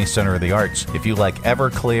Academy Center of the Arts. If you like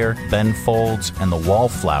Everclear, Ben Folds, and the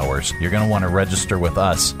Wallflowers, you're going to want to register with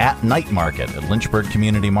us at Night Market at Lynchburg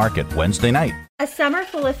Community Market Wednesday night. A summer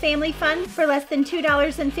full of family fun for less than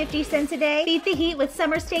 $2.50 a day? Beat the heat with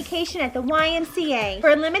summer staycation at the YMCA. For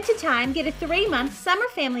a limited time, get a 3-month summer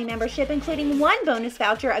family membership, including 1 bonus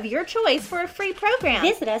voucher of your choice for a free program.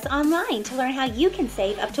 Visit us online to learn how you can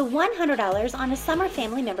save up to $100 on a summer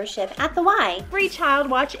family membership at the Y. Free child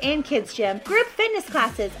watch and kids gym, group fitness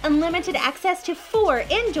classes, unlimited access to 4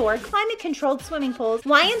 indoor climate-controlled swimming pools,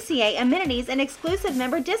 YMCA amenities, and exclusive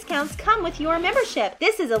member discounts come with your membership.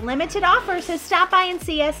 This is a limited offer, so stop by and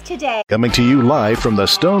see us today. Coming to you live from the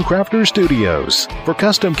Stonecrafters Studios. For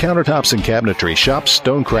custom countertops and cabinetry, shop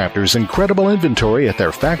Stonecrafters' incredible inventory at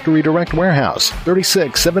their Factory Direct Warehouse,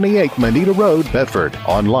 3678 Manita Road, Bedford.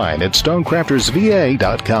 Online at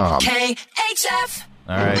stonecraftersva.com. KHF.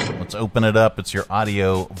 All right, let's open it up. It's your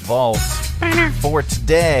audio vault for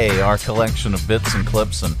today. Our collection of bits and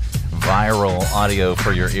clips and viral audio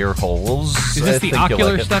for your ear holes. Is this the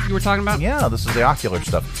ocular stuff you were talking about? Yeah, this is the ocular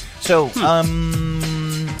stuff. So, no.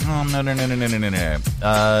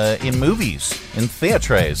 In movies, in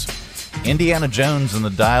theatres, Indiana Jones and the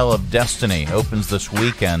Dial of Destiny opens this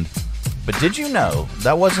weekend. But did you know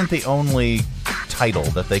that wasn't the only title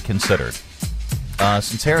that they considered?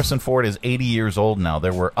 Since Harrison Ford is 80 years old now,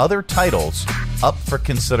 there were other titles up for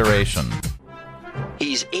consideration.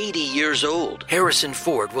 He's 80 years old. Harrison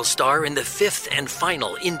Ford will star in the 5th and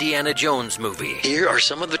final Indiana Jones movie. Here are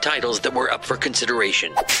some of the titles that were up for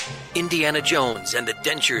consideration. Indiana Jones and the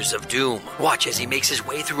Dentures of Doom. Watch as he makes his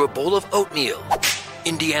way through a bowl of oatmeal.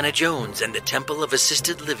 Indiana Jones and the Temple of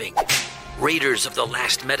Assisted Living. Raiders of the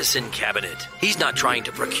Last Medicine Cabinet. He's not trying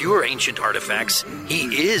to procure ancient artifacts.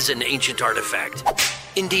 He is an ancient artifact.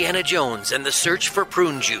 Indiana Jones and the Search for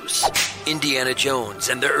Prune Juice. Indiana Jones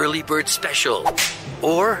and the Early Bird Special.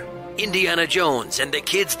 Or Indiana Jones and the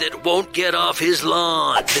Kids That Won't Get Off His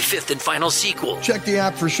Lawn. The 5th and final sequel. Check the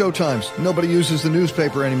app for showtimes. Nobody uses the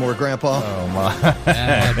newspaper anymore, Grandpa. Oh, my.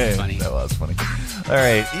 That's funny. That was funny. All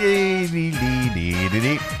right.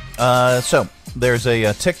 So there's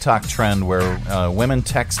a TikTok trend where women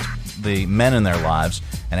text the men in their lives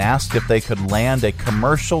and ask if they could land a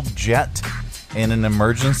commercial jet in an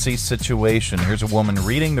emergency situation. Here's a woman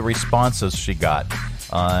reading the responses she got,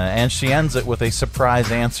 and she ends it with a surprise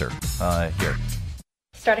answer. Here.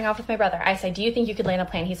 Starting off with my brother, I say, do you think you could land a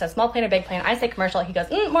plane? He says, small plane or big plane? I say commercial. He goes,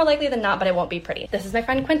 more likely than not, but it won't be pretty. This is my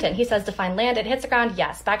friend Quentin. He says, define land. It hits the ground.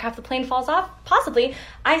 Yes. Back half the plane falls off? Possibly.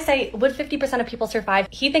 I say, would 50% of people survive?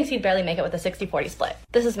 He thinks he'd barely make it with a 60-40 split.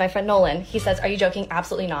 This is my friend Nolan. He says, are you joking?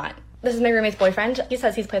 Absolutely not. This is my roommate's boyfriend. He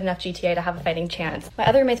says he's played enough GTA to have a fighting chance. My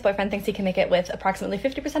other roommate's boyfriend thinks he can make it with approximately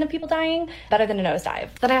 50% of people dying, better than a nosedive.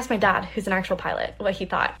 Then I asked my dad, who's an actual pilot, what he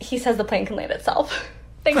thought. He says the plane can land itself.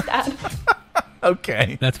 Thanks, Dad.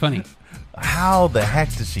 Okay. That's funny. How the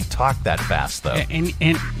heck does she talk that fast, though? And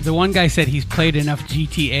the one guy said he's played enough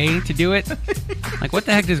GTA to do it. Like, what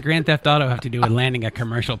the heck does Grand Theft Auto have to do with landing a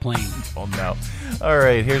commercial plane? Oh, no. All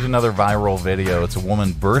right, here's another viral video. It's a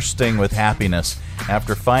woman bursting with happiness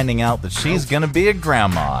after finding out that she's going to be a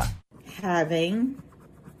grandma. Having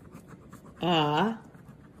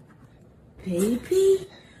Baby?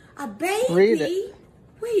 A baby? Read it.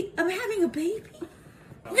 Wait, I'm having a baby?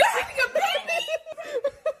 You're having a baby?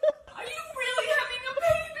 Are you really having a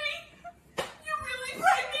baby? You're really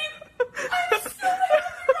pregnant? I'm so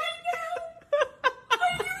happy right now.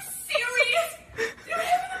 Are you serious? You're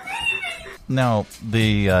having a baby? No,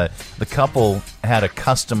 the couple had a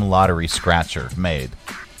custom lottery scratcher made.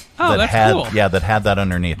 Oh, that's had, cool. Yeah, that had that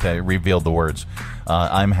underneath. That revealed the words,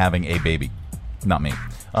 "I'm having a baby," not me.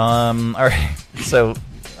 All right, so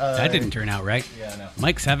that didn't turn out right. Yeah, no.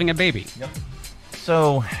 Mike's having a baby. Yep.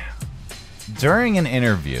 So, during an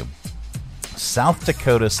interview, South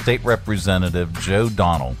Dakota State Representative Joe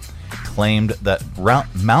Donnell claimed that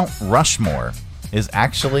Mount Rushmore is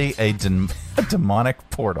actually a demonic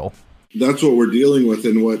portal. That's what we're dealing with,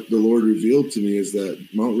 and what the Lord revealed to me is that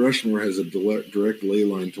Mount Rushmore has a direct ley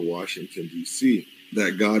line to Washington, D.C.,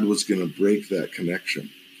 that God was going to break that connection.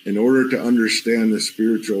 In order to understand the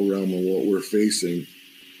spiritual realm and what we're facing,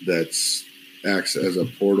 that's acts as a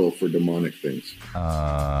portal for demonic things.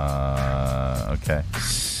 Okay.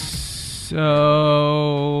 So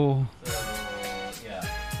yeah.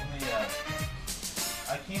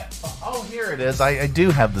 I can't. Oh, here it is. I do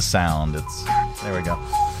have the sound. There we go.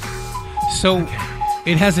 So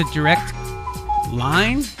it has a direct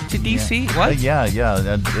line to DC? Yeah. What? Yeah.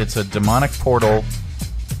 It's a demonic portal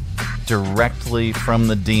directly from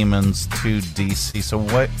the demons to DC. So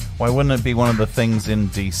why wouldn't it be one of the things in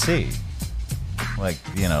DC? Like,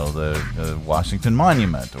 the Washington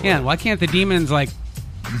Monument. Yeah, why can't the demons,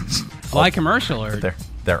 fly commercial or...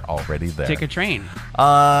 They're already there. Take a train.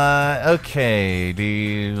 Okay.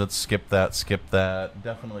 Let's skip that.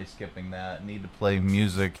 Definitely skipping that. Need to play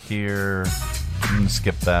music here.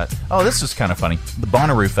 Skip that. Oh, this is kind of funny. The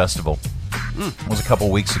Bonnaroo Festival was a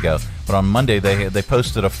couple weeks ago, but on Monday they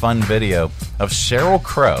posted a fun video of Sheryl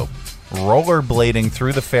Crow rollerblading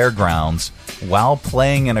through the fairgrounds while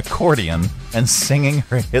playing an accordion and singing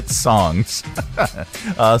her hit songs.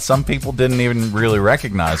 Some people didn't even really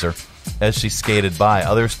recognize her as she skated by.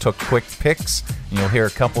 Others took quick pics, and you'll hear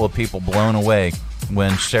a couple of people blown away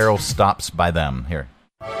when Cheryl stops by them. Here.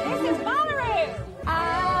 This is Bonnaroo.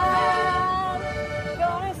 I'm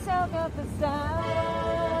gonna soak up the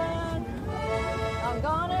sun. I'm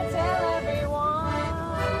gonna tell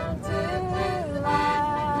everyone to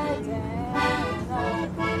lie down.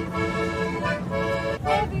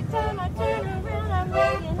 Every time I turn around, I'm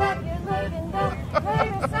looking up, you're looking down.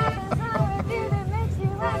 Maybe something's wrong with you that makes you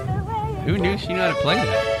act the way. Who knew she knew how to play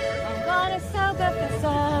that? I'm gonna soak up the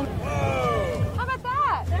sun. How about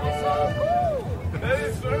that? That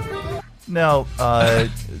is so cool. No,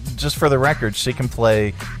 just for the record, she can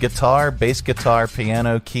play guitar, bass guitar,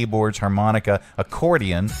 piano, keyboards, harmonica,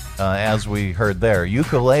 accordion, as we heard there,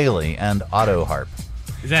 ukulele, and auto harp.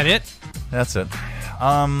 Is that it? That's it.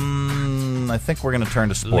 I think we're going to turn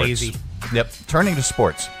to sports. Lazy. Yep, turning to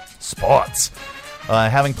sports. Sports.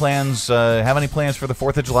 Have any plans for the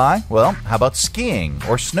 4th of July? Well, how about skiing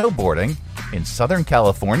or snowboarding in Southern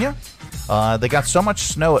California? They got so much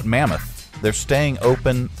snow at Mammoth, they're staying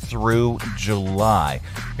open through July.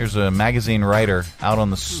 Here's a magazine writer out on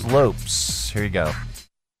the slopes. Here you go.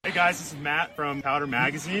 Hey guys, this is Matt from Powder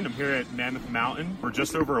Magazine. I'm here at Mammoth Mountain. We're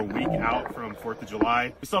just over a week out from 4th of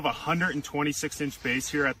July. We still have a 126-inch base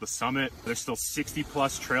here at the summit. There's still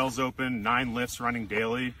 60-plus trails open, 9 lifts running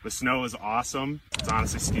daily. The snow is awesome. It's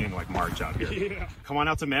honestly skiing like March out here. Yeah. Come on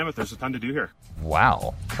out to Mammoth. There's a ton to do here.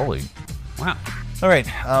 Wow. Holy. Wow. All right,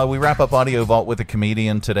 we wrap up Audio Vault with a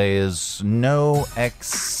comedian. Today is no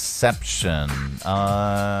exception.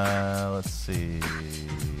 Let's see.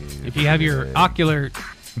 If you have your ocular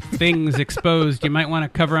things exposed, you might want to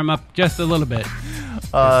cover them up just a little bit.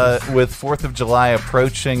 With 4th of July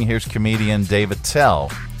approaching, here's comedian Dave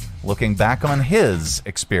Attell looking back on his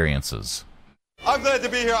experiences. I'm glad to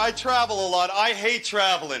be here. I travel a lot. I hate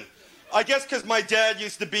traveling. I guess because my dad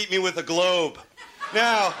used to beat me with a globe.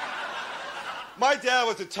 Now, my dad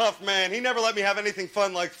was a tough man. He never let me have anything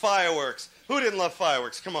fun like fireworks. Who didn't love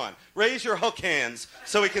fireworks? Come on. Raise your hook hands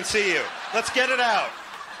so we can see you. Let's get it out.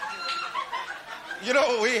 You know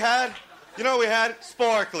what we had?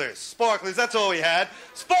 Sparklers. Sparklers, that's all we had.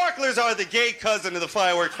 Sparklers are the gay cousin of the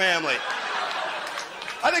firework family.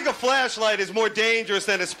 I think a flashlight is more dangerous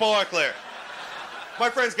than a sparkler.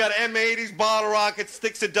 My friends got M80s, bottle rockets,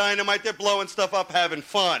 sticks of dynamite. They're blowing stuff up, having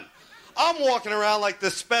fun. I'm walking around like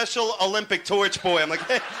the Special Olympic torch boy. I'm like,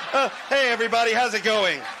 hey, everybody, how's it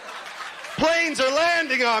going? Planes are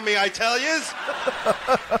landing on me, I tell yous.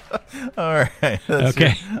 All right.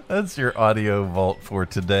 That's your Audio Vault for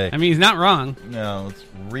today. I mean, he's not wrong. No, let's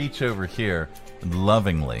reach over here and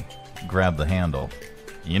lovingly grab the handle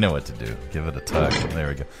You know what to do. Give it a tug. There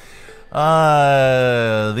we go.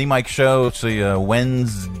 The Mike Show. It's the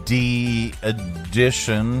Wednesday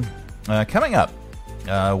edition. Coming up,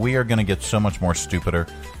 we are going to get so much more stupider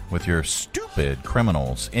with your stupid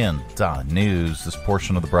criminals in the news. This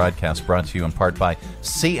portion of the broadcast brought to you in part by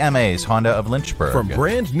CMA's Honda of Lynchburg. From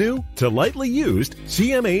brand new to lightly used,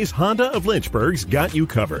 CMA's Honda of Lynchburg's got you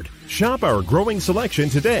covered. Shop our growing selection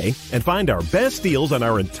today and find our best deals on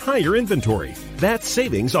our entire inventory. That's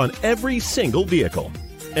savings on every single vehicle.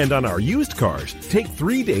 And on our used cars, take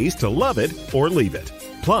 3 days to love it or leave it.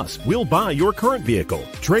 Plus, we'll buy your current vehicle,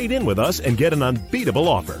 trade in with us, and get an unbeatable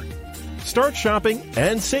offer. Start shopping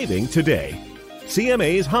and saving today.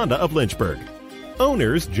 CMA's Honda of Lynchburg.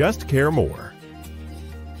 Owners just care more.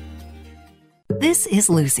 This is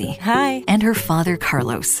Lucy. Hi. And her father,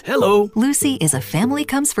 Carlos. Hello. Lucy is a family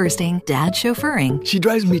comes firsting, dad chauffeuring. She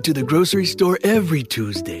drives me to the grocery store every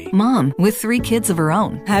Tuesday. Mom with 3 kids of her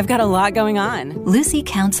own. I've got a lot going on. Lucy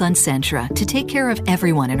counts on Sentra to take care of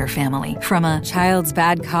everyone in her family, from a child's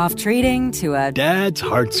bad cough treating to a dad's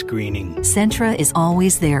heart screening. Sentra is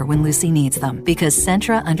always there when Lucy needs them because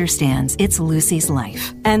Sentra understands it's Lucy's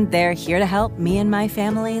life. And they're here to help me and my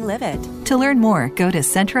family live it. To learn more, go to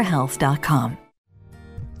CentraHealth.com.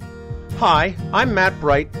 Hi, I'm Matt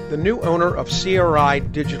Bright, the new owner of CRI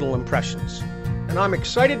Digital Impressions, and I'm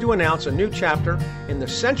excited to announce a new chapter in the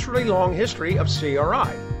century-long history of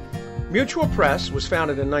CRI. Mutual Press was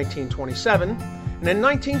founded in 1927, and in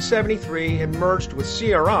 1973 it merged with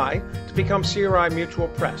CRI to become CRI Mutual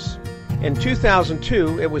Press. In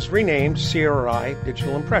 2002, it was renamed CRI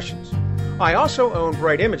Digital Impressions. I also own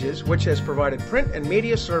Bright Images, which has provided print and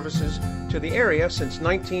media services to the area since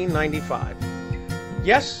 1995.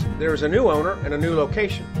 Yes, there is a new owner and a new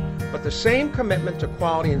location, but the same commitment to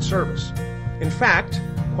quality and service. In fact,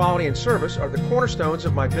 quality and service are the cornerstones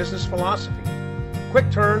of my business philosophy. Quick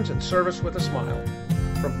turns and service with a smile.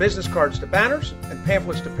 From business cards to banners and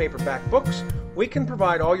pamphlets to paperback books, we can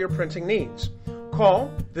provide all your printing needs.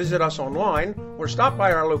 Call, visit us online, or stop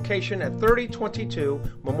by our location at 3022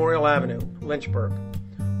 Memorial Avenue, Lynchburg.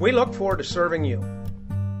 We look forward to serving you.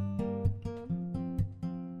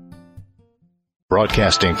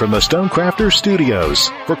 Broadcasting from the Stonecrafters Studios.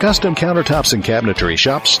 For custom countertops and cabinetry,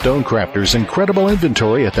 shop Stonecrafters' incredible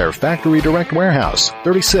inventory at their Factory Direct Warehouse,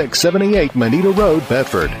 3678 Manita Road,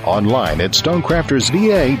 Bedford. Online at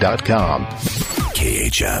stonecraftersva.com.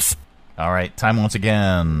 KHF. All right, time once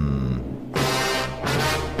again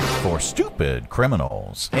for stupid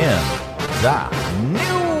criminals in the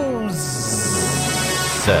news.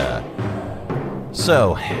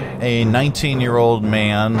 So, a 19-year-old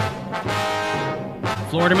man...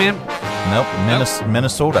 Florida man? Nope,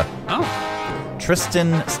 Minnesota. Oh.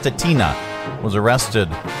 Tristan Stetina was arrested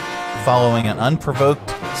following an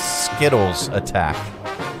unprovoked Skittles attack.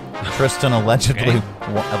 Tristan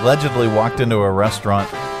allegedly walked into a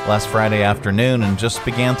restaurant last Friday afternoon and just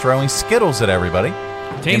began throwing Skittles at everybody.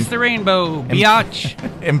 Taste the rainbow, biatch.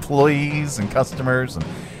 Employees and customers. And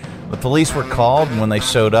the police were called, and when they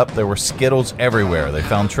showed up, there were Skittles everywhere. They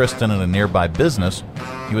found Tristan in a nearby business.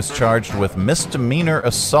 He was charged with misdemeanor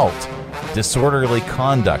assault, disorderly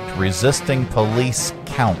conduct, resisting police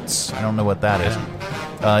counts. I don't know what that is.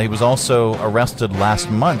 He was also arrested last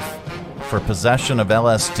month for possession of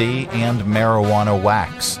LSD and marijuana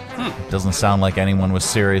wax. Doesn't sound like anyone was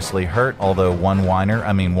seriously hurt, although one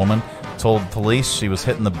woman told police she was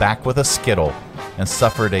hit in the back with a Skittle and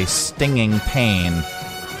suffered a stinging pain.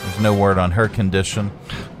 There's no word on her condition,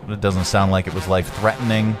 but it doesn't sound like it was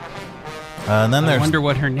life-threatening. And then I wonder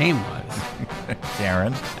what her name was.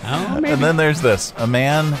 Karen. Oh, maybe. And then there's this. A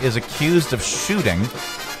man is accused of shooting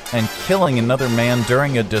and killing another man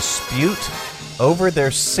during a dispute over their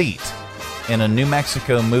seat in a New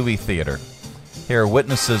Mexico movie theater. Here are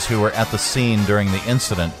witnesses who were at the scene during the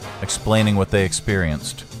incident explaining what they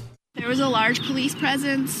experienced. There was a large police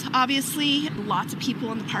presence, obviously. Lots of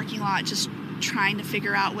people in the parking lot just trying to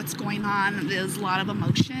figure out what's going on. There's a lot of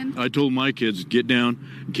emotion. I told my kids, get down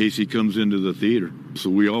in case he comes into the theater.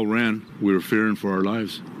 So we all ran. We were fearing for our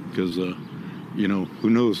lives because, who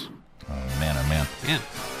knows? Oh, man.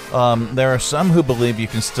 There are some who believe you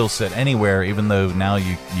can still sit anywhere, even though now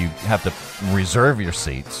you have to reserve your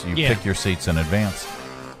seats. You pick your seats in advance.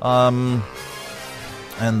 And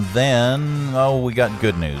then, we got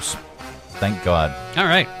good news. Thank God. All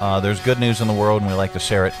right. There's good news in the world, and we like to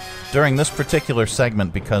share it during this particular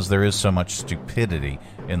segment because there is so much stupidity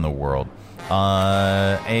in the world.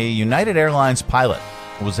 A United Airlines pilot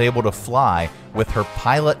was able to fly with her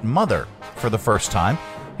pilot mother for the first time.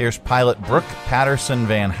 Here's pilot Brooke Patterson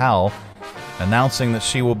Van Hal announcing that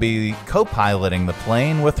she will be co-piloting the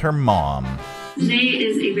plane with her mom. Today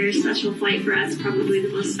is a very special flight for us, probably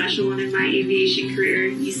the most special one in my aviation career.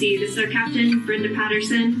 You see, this is our captain, Brenda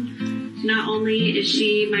Patterson. Not only is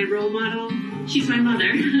she my role model, she's my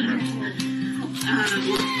mother.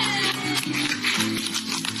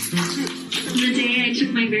 The day I took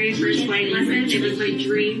my very first flight lesson, it was my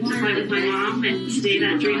dream to fly with my mom, and today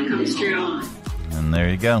that dream comes true. And there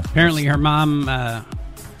you go. Apparently her mom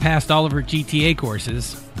passed all of her GTA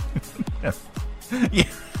courses. Yeah.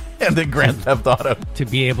 And then Grand Theft Auto. To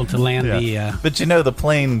be able to land the... But you know the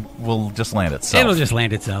plane will just land itself. It'll just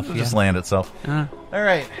land itself. It'll just land itself. All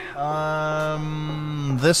right.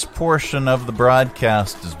 This portion of the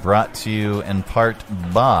broadcast is brought to you in part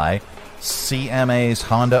by CMA's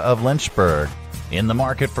Honda of Lynchburg. In the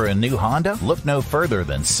market for a new Honda? Look no further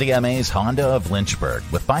than CMA's Honda of Lynchburg,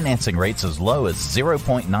 with financing rates as low as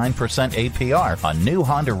 0.9% APR on new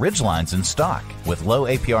Honda Ridgelines in stock, with low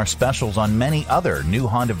APR specials on many other new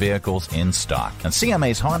Honda vehicles in stock. And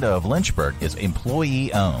CMA's Honda of Lynchburg is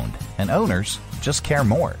employee-owned, and owners just care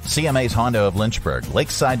more. CMA's Honda of Lynchburg,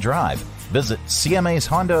 Lakeside Drive. Visit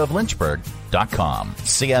CMA'sHondaofLynchburg.com.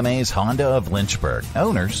 CMA's Honda of Lynchburg.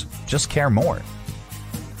 Owners just care more.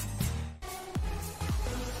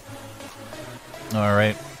 All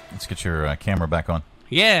right, let's get your camera back on.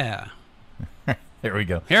 Yeah. There we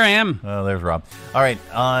go. Here I am. Oh, there's Rob. All right,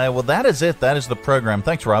 well, that is it. That is the program.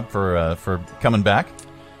 Thanks, Rob, for coming back.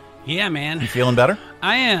 Yeah, man. You feeling better?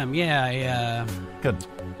 I am, yeah. Good.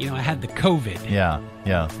 You know, I had the COVID. Yeah,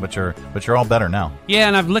 but you're all better now. Yeah,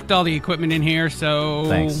 and I've licked all the equipment in here, so...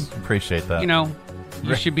 Thanks. Appreciate that. You know,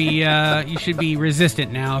 you should be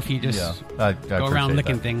resistant now if you just I go around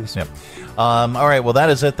licking things. Yep. All right, well, that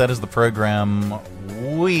is it. That is the program.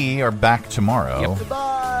 We are back tomorrow. Yep.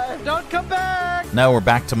 Goodbye. Don't come back. No, we're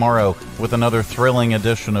back tomorrow with another thrilling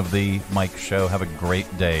edition of the Mike Show. Have a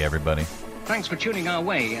great day, everybody. Thanks for tuning our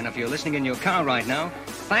way, and if you're listening in your car right now,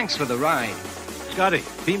 thanks for the ride. Scotty,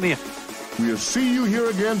 beat me up. We'll see you here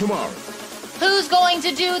again tomorrow. Who's going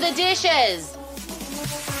to do the dishes?